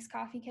Barney's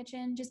Coffee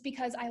Kitchen, just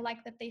because I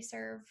like that they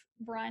serve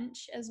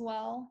brunch as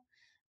well.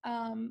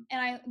 And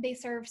they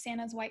serve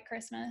Santa's White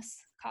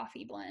Christmas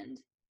coffee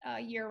blend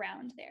year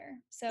round there.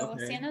 So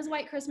okay. Santa's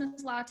White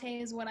Christmas latte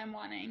is what I'm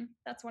wanting.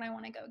 That's what I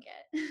want to go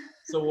get.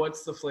 So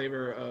what's the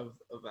flavor of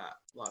that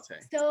latte?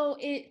 So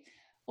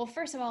well,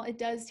 first of all, it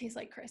does taste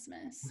like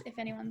Christmas, if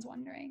anyone's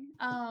wondering.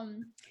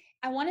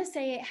 I want to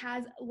say it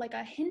has like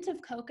a hint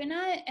of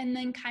coconut, and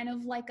then kind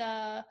of like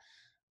a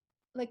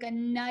like a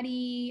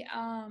nutty,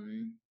 I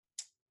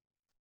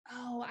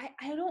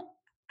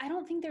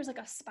don't think there's like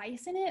a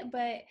spice in it,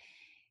 but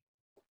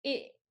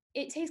it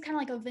tastes kind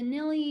of like a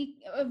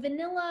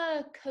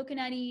vanilla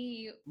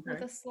coconutty with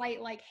Okay. a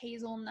slight like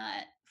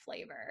hazelnut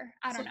flavor.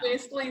 I So don't know.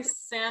 basically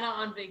Santa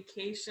on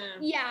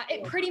vacation. Yeah,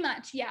 it pretty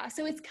much, yeah.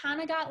 So it's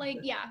kind of got like,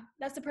 yeah,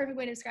 that's the perfect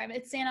way to describe it.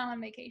 It's Santa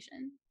on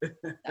vacation.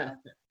 So.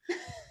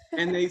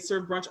 And they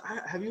serve brunch.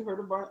 Have you heard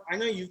of Barney's? I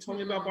know you've told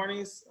me about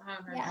Barney's. I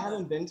haven't heard Yes. I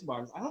haven't been to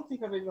Barney's. I don't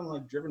think I've even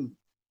like driven.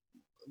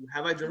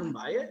 Have I driven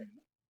by it?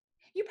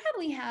 You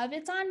probably have.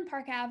 It's on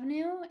Park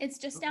Avenue. It's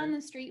just Okay. down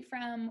the street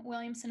from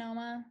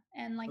Williams-Sonoma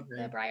and like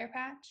the Okay. Briar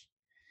Patch.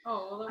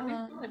 Oh, well, then we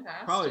probably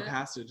passed Probably it.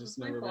 past it, just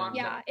We've never walked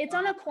been. Yeah, up. it's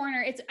on a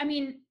corner. It's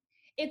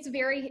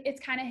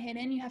kind of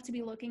hidden. You have to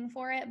be looking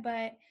for it,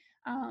 but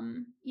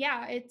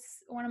yeah,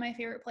 it's one of my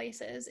favorite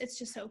places. It's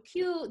just so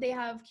cute. They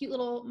have cute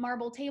little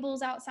marble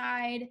tables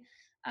outside.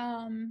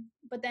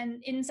 But then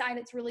inside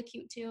it's really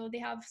cute too. They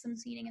have some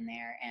seating in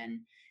there,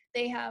 and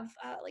they have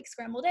like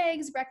scrambled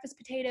eggs, breakfast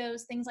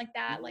potatoes, things like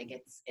that. Like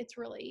it's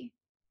really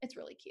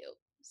cute.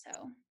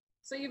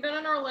 So you've been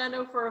in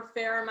Orlando for a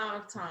fair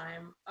amount of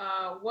time.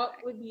 What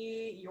would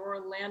be your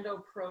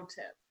Orlando pro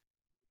tip?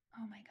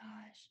 Oh my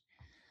gosh.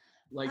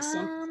 Like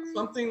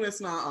something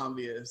that's not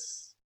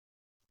obvious.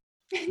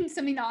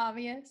 Something not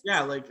obvious.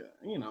 Yeah, like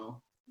you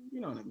know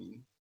what I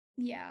mean.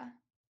 Yeah.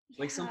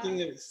 Like something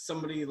that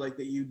somebody like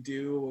that you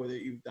do or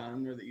that you've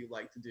done or that you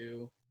like to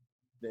do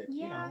that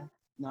you know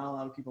not a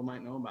lot of people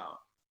might know about.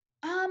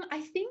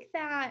 I think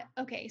that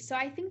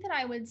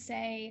I would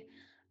say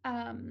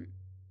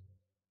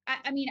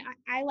I mean,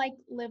 I like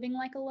living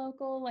like a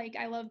local. Like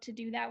I love to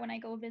do that when I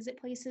go visit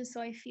places.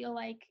 So I feel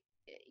like,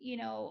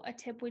 a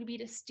tip would be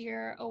to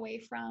steer away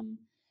from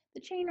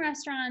the chain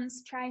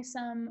restaurants, try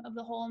some of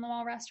the hole in the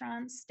wall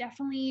restaurants.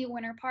 Definitely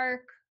Winter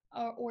Park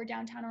or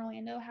downtown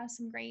Orlando has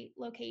some great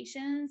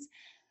locations.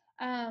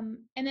 And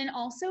then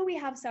also we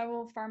have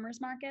several farmers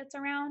markets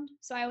around.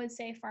 So I would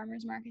say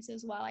farmers markets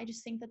as well. I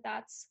just think that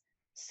that's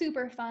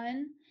super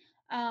fun.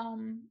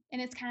 And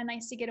it's kind of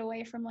nice to get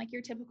away from like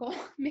your typical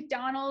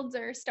McDonald's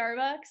or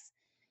Starbucks,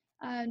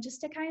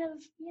 just to kind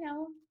of,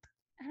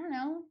 I don't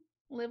know,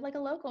 live like a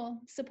local,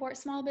 support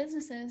small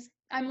businesses.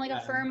 I'm like a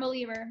firm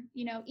believer,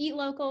 eat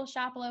local,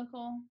 shop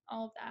local,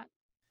 all of that.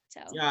 So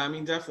yeah, I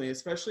mean, definitely,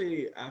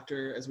 especially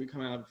as we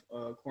come out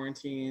of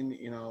quarantine.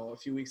 A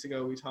few weeks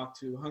ago we talked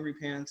to Hungry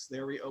Pants.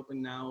 They're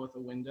reopened now with a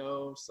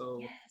window, so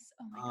yes,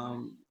 oh my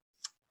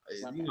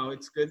God.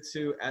 It's good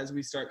to, as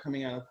we start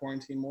coming out of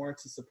quarantine more,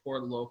 to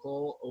support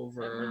local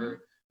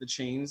over the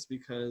chains,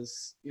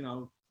 because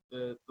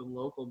the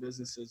local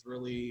businesses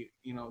really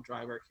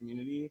drive our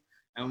community,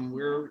 and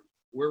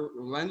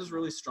Orlando's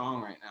really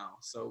strong right now,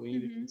 so we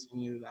need to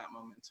continue that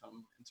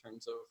momentum in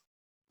terms of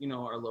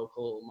our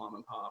local mom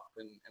and pop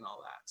and all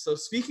that. So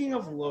speaking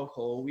of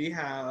local, we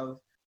have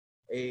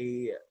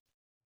a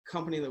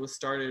company that was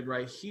started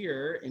right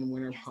here in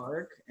Winter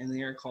Park, and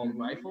they are called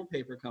Rifle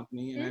Paper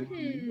Company, and I know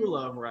you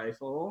love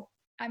Rifle.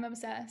 I'm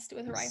obsessed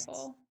with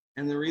Rifle.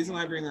 And the reason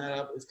I bring that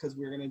up is because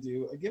we're going to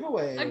do a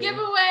giveaway. We're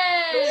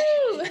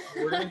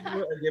going to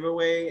do a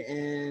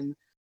giveaway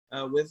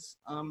with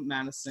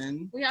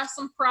Madison. We have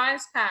some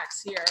prize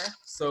packs here.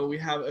 So we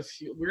have a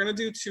few. We're going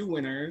to do 2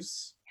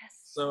 winners. Yes.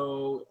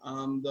 So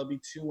there'll be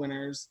 2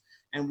 winners,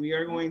 and we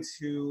are going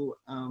to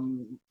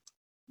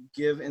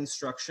give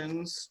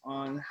instructions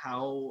on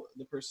how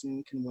the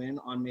person can win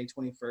on May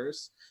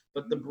 21st.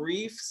 But the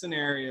brief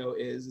scenario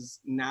is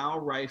now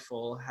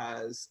Rifle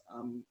has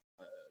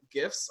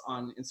gifts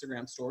on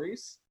Instagram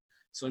stories.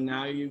 So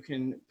now you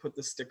can put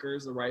the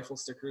Rifle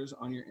stickers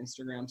on your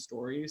Instagram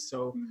stories.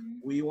 So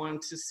we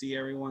want to see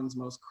everyone's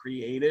most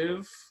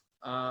creative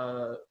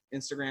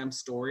Instagram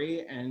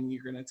story, and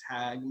you're going to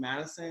tag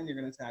Madison, you're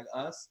going to tag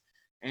us,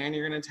 and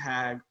you're going to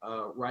tag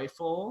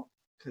Rifle,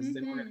 because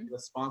then we're going to get a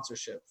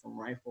sponsorship from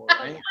Rifle,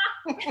 right?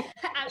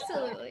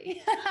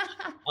 Absolutely.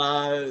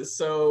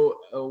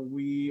 So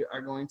we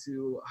are going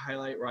to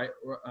highlight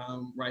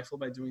Rifle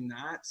by doing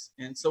that.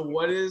 And so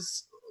what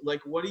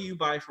do you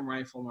buy from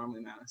Rifle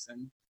normally,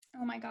 Madison?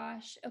 Oh my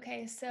gosh.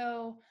 Okay.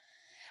 So,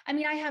 I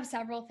mean, I have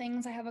several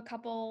things. I have a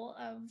couple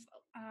of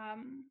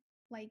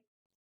like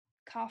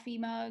coffee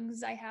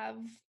mugs. I have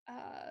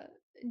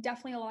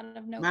definitely a lot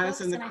of notebooks.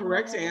 Madison, the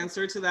correct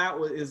answer to that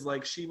is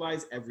like she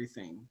buys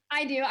everything.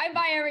 I do. I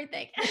buy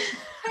everything.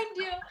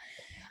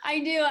 I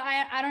do.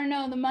 I don't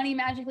know. The money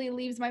magically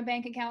leaves my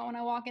bank account when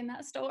I walk in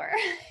that store.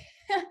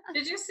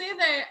 Did you see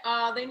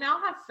they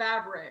now have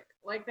fabric?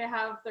 Like they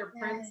have their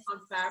prints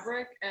on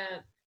fabric,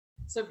 and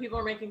so people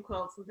are making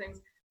quilts and things.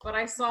 But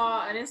I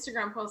saw an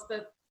Instagram post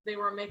that they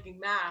were making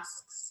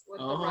masks with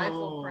the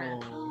Rifle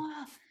print.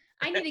 Oh,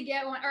 I need to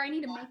get one, or I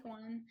need to make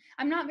one.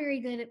 I'm not very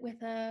good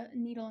with a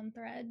needle and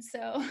thread,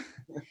 so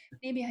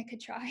maybe I could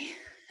try.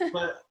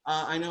 But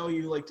I know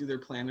you do their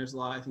planners a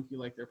lot. I think you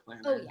like their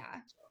planners. Oh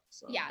yeah.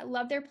 So. Yeah, I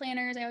love their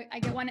planners. I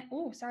get one.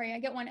 I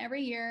get one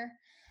every year.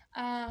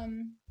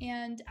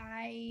 And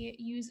I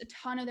use a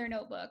ton of their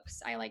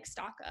notebooks. I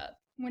stock up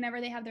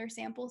whenever they have their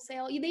sample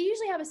sale. They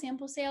usually have a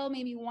sample sale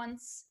maybe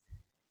once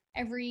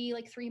every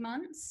like 3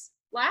 months.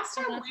 Last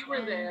So time that's we were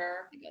when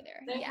there, I go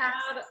there. they Yes.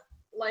 had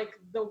like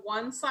the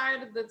one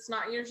side that's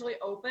not usually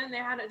open, they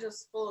had it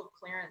just full of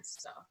clearance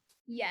stuff.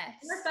 Yes.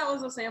 I wonder if that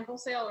was a sample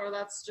sale or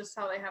that's just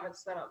how they have it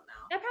set up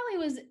now. That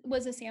probably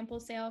was a sample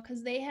sale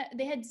because they had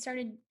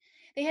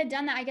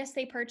done that. I guess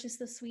they purchased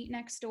the suite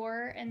next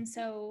door, and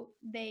so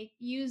they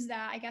use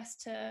that, I guess,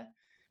 to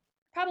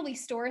probably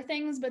store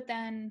things, but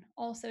then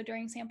also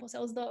during sample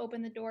sales they'll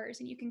open the doors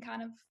and you can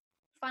kind of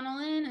funnel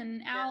in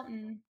and out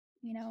and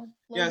load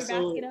your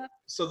basket up.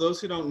 So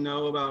those who don't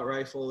know about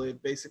Rifle,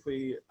 it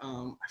basically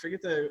I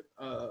forget the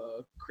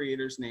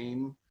creator's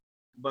name,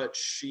 but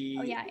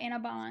she Anna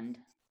Bond.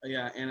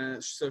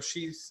 Anna, so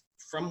she's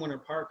from Winter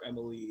Park, I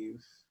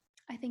believe.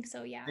 I think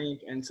so, yeah.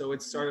 And so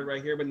it started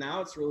right here, but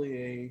now it's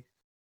really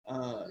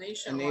a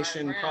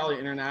nation, brand. probably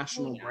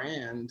international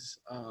brand.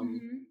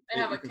 They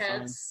have a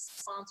Keds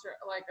sponsor,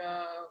 like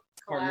a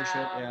collab,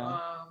 partnership,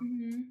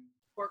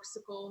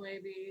 Porksicle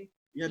maybe.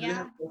 Yeah, do they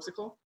have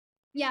Porksicle?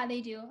 Yeah, they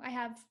do. I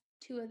have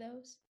 2 of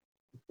those.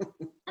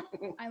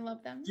 I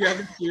love them. Do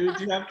you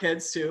have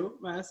Keds too,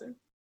 Madison?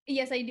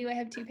 Yes, I do. I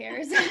have 2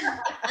 pairs.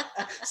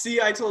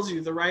 See, I told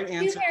you the right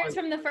answer. 2 pairs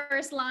from the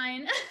first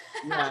line.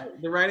 Yeah,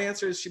 the right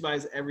answer is she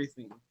buys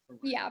everything from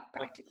Rifle. Yeah,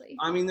 practically.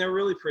 I mean, they're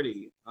really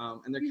pretty,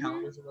 and their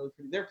calendars are really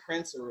pretty. Their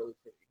prints are really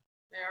pretty.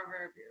 They are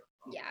very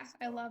beautiful.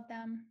 Yeah, I love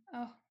them.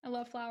 Oh, I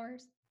love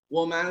flowers.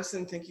 Well,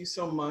 Madison, thank you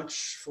so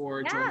much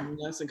for joining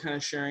us and kind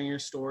of sharing your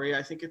story.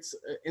 I think it's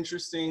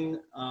interesting.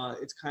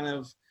 It's kind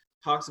of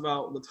talks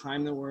about the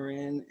time that we're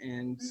in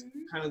and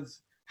kind of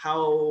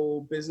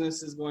how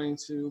business is going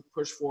to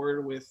push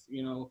forward with,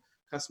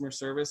 customer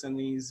service and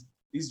these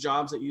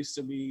jobs that used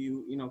to be,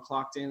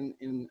 clocked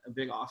in a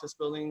big office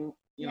building,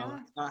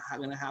 it's not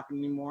going to happen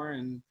anymore.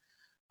 And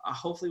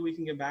hopefully we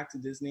can get back to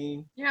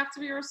Disney. You have to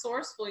be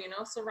resourceful,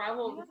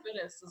 survival of the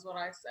fittest is what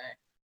I say.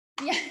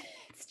 Yeah,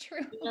 it's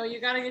true.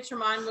 You got to get your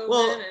mind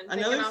moving and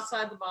thinking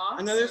outside the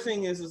box. Another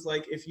thing is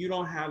like, if you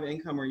don't have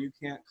income or you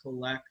can't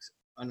collect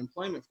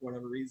unemployment for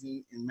whatever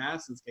reason, in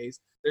Madison's case,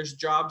 there's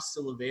jobs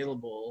still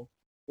available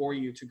for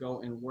you to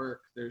go and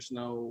work. There's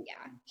no,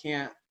 you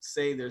can't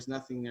say there's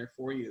nothing there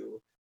for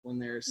you when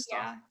there's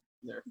stuff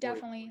there.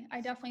 Definitely.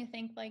 I definitely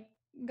think like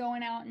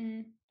going out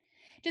and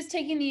just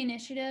taking the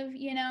initiative,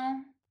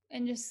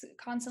 and just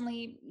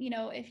constantly,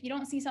 if you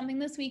don't see something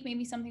this week,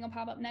 maybe something will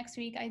pop up next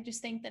week. I just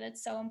think that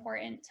it's so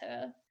important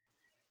to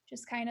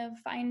just kind of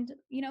find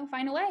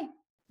a way.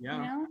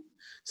 Yeah.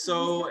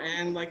 So,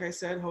 and like I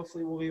said,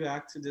 hopefully we'll be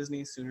back to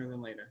Disney sooner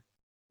than later.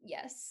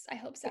 Yes, I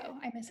hope so.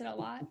 I miss it a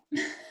lot.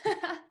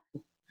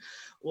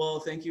 Well,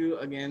 thank you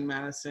again,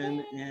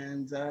 Madison.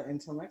 And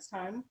until next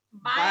time.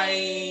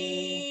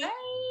 Bye. Bye.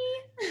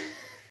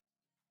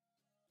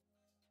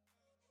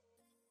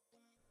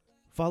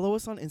 Follow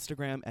us on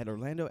Instagram at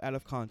Orlando Out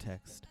of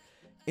Context.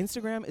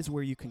 Instagram is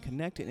where you can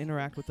connect and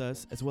interact with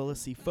us, as well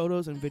as see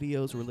photos and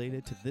videos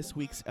related to this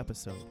week's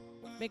episode.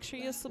 Make sure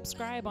you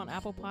subscribe on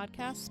Apple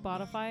Podcasts,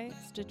 Spotify,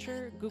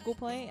 Stitcher, Google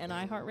Play, and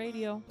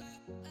iHeartRadio.